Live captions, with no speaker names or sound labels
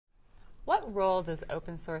What role does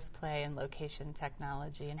open source play in location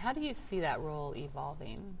technology, and how do you see that role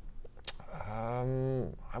evolving?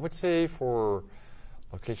 I would say for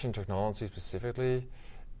location technology specifically,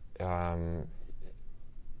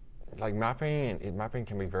 like mapping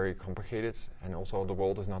can be very complicated, and also the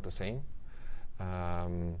world is not the same.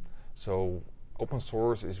 So open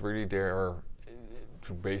source is really there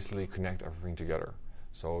to basically connect everything together.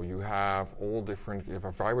 So you have you have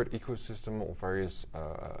a vibrant ecosystem of various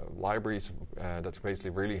libraries that basically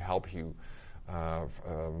really help you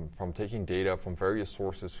from taking data from various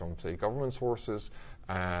sources, from say government sources,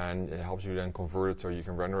 and it helps you then convert it so you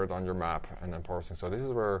can render it on your map and then parsing. So this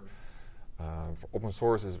is where open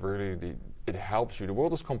source is really it helps you. The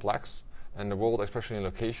world is complex, and the world, especially in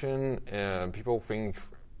location, people think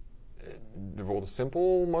the world is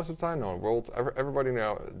simple most of the time. No, the world, everybody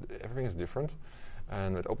now, everything is different.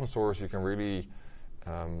 And with open source, you can really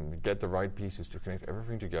get the right pieces to connect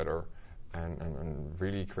everything together and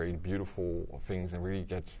really create beautiful things and really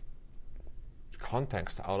get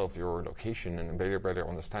context out of your location and a better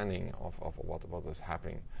understanding of what is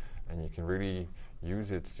happening. And you can really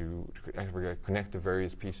use it to actually connect the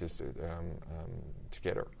various pieces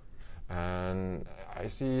together. And I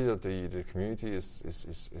see that the community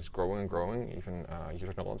is growing and growing, even Here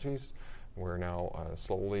Technologies. We're now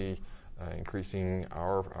slowly increasing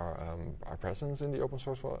our presence in the open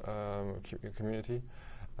source community.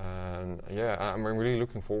 And yeah, I'm really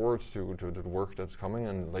looking forward to the work that's coming,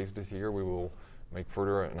 and later this year we will make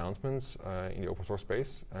further announcements in the open source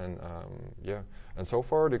space. And and so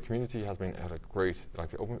far the community has been great,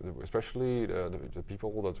 like especially the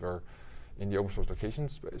people that were in the open source location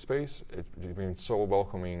space. It's been so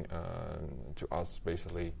welcoming to us,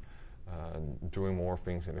 basically doing more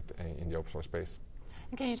things in the open source space.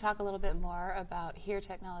 And can you talk a little bit more about Here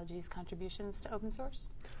Technologies' contributions to open source?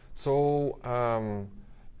 So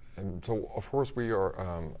of course we are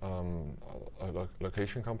a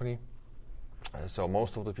location company. So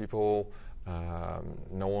most of the people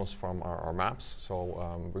know us from our maps.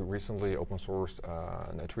 So we recently open sourced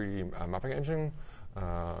a 3D mapping engine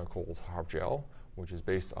called HarpGL, which is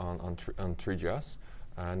based on 3GS.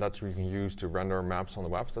 And that's what you can use to render maps on the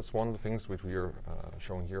web. That's one of the things which we are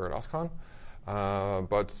showing here at OSCON.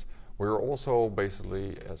 But we're also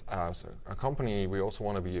basically, as a company, we also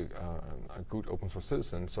want to be a good open source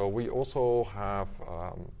citizen. So we also have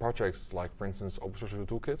projects like, for instance, Open Source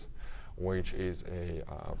Toolkit, which is a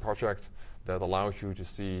project that allows you to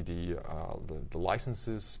see the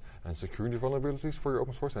licenses and security vulnerabilities for your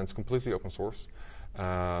open source, and it's completely open source.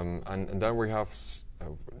 And then we have,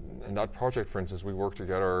 in that project, for instance, we work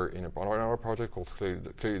together in another project called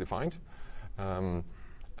Clearly Defined.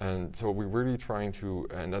 And so we're really trying to,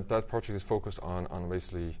 and that project is focused on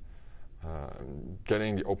basically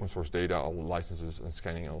getting the open source data, all the licenses and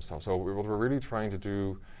scanning and all stuff. So what we're really trying to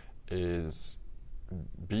do is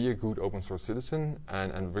be a good open source citizen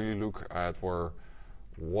and really look at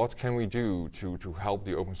what can we do to help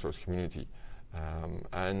the open source community.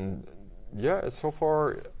 And yeah, so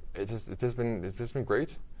far it has been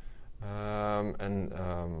great. And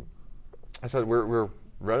I said we're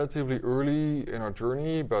relatively early in our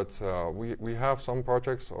journey, but we have some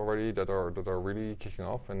projects already that are really kicking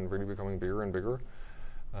off and really becoming bigger and bigger.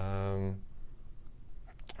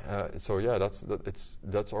 So yeah,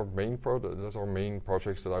 that's our main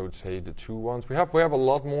projects that I would say, the two ones. We have a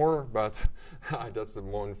lot more, but that's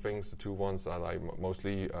the two ones that I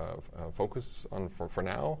mostly focus on for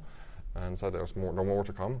now. And so there's more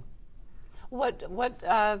to come. What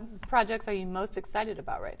projects are you most excited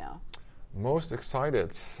about right now? Most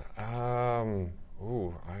excited? I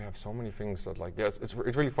have so many things that it's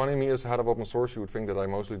really funny. Me as head of open source, you would think that I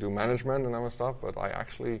mostly do management and other stuff, but I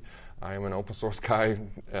am an open source guy.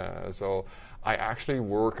 So I actually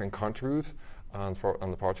work and contribute on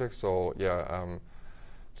the project. So yeah,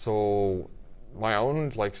 so my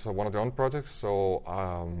own, one of the own projects. So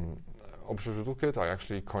Open Source Toolkit, I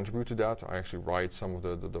actually contribute to that. I actually write some of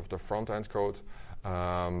the front end code,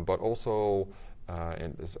 but also.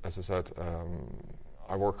 As I said,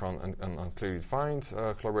 I work on Clearly Defined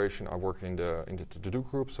collaboration. I work in the to-do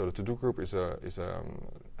group. So the to-do group is a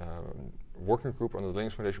working group under the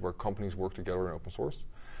Linux Foundation where companies work together in open source.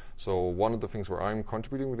 So one of the things where I'm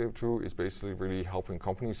contributing to is basically really helping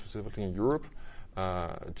companies, specifically in Europe,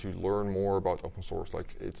 to learn more about open source.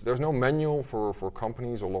 There's no manual for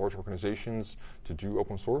companies or large organizations to do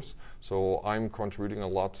open source. So I'm contributing a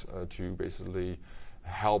lot to basically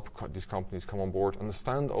help these companies come on board,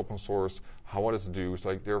 understand open source, what it's do. It's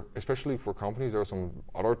especially for companies, there are some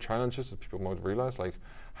other challenges that people might realize, like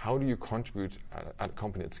how do you contribute at a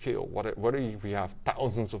company at scale? What if we have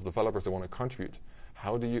thousands of developers that want to contribute?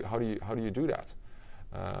 how do you do that?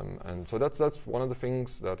 And so that's one of the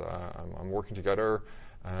things that I'm working together,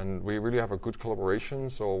 and we really have a good collaboration.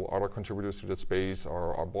 So other contributors to that space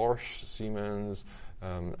are Bosch, Siemens,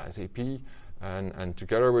 SAP, and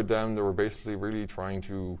together with them, they were basically really trying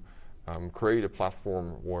to create a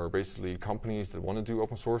platform where basically companies that want to do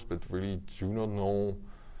open source but really do not know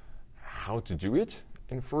how to do it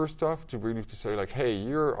in first off, to really to say like, hey,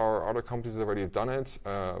 here are other companies that already have done it.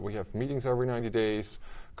 We have meetings every 90 days.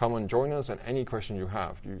 Come and join us, and any question you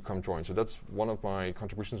have, you come join. So that's one of my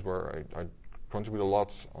contributions where I contribute a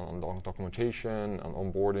lot on documentation, on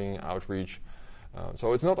onboarding, outreach.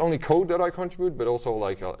 So it's not only code that I contribute, but also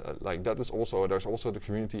like that is also, there's also the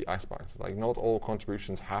community aspect. Like not all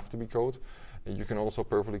contributions have to be code. You can also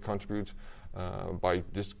perfectly contribute by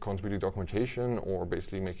just contributing documentation or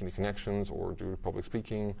basically making the connections or do public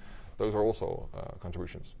speaking. Those are also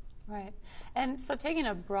contributions. Right. And so taking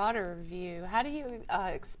a broader view, how do you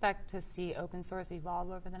expect to see open source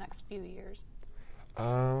evolve over the next few years?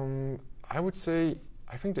 I would say,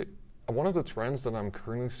 I think that one of the trends that I'm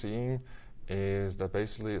currently seeing is that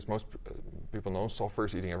basically, as most people know, software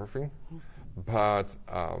is eating everything. But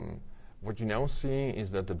what you're now seeing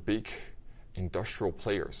is that the big industrial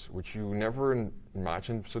players, which you never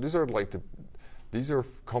imagined, so these are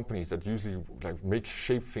companies that usually like make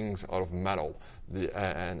shape things out of metal,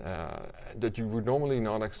 and that you would normally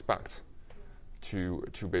not expect to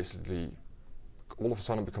basically all of a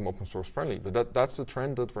sudden become open source friendly. But that's the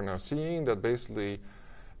trend that we're now seeing, that basically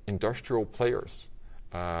industrial players,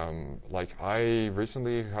 like I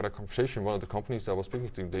recently had a conversation, one of the companies that I was speaking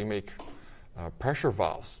to, they make pressure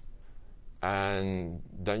valves. And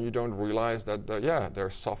then you don't realize that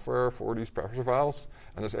there's software for these pressure valves,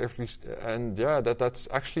 and that's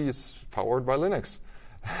actually is powered by Linux.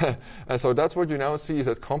 And so that's what you now see, is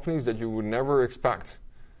that companies that you would never expect,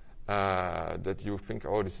 that you think,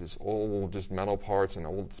 oh, this is all just metal parts and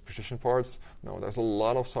all precision parts. No, there's a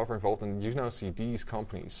lot of software involved, and you now see these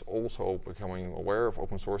companies also becoming aware of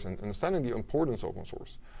open source and understanding the importance of open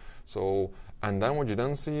source. So, and then what you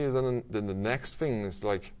then see is then the next thing is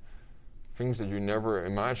like things that you never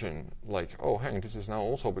imagine, like, oh, hang, this is now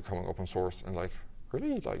also becoming open source, and like,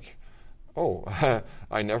 really, like, oh,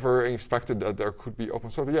 I never expected that there could be open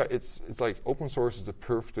source. But yeah, it's like open source is the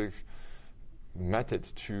perfect method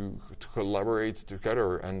to collaborate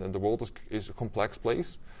together, and the world is a complex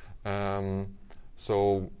place.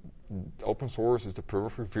 So open source is the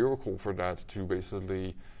perfect vehicle for that, to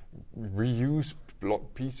basically reuse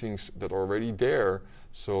pieces that are already there,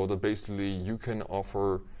 so that basically you can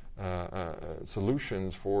offer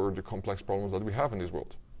solutions for the complex problems that we have in this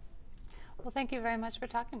world. Well, thank you very much for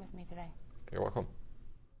talking with me today. You're welcome.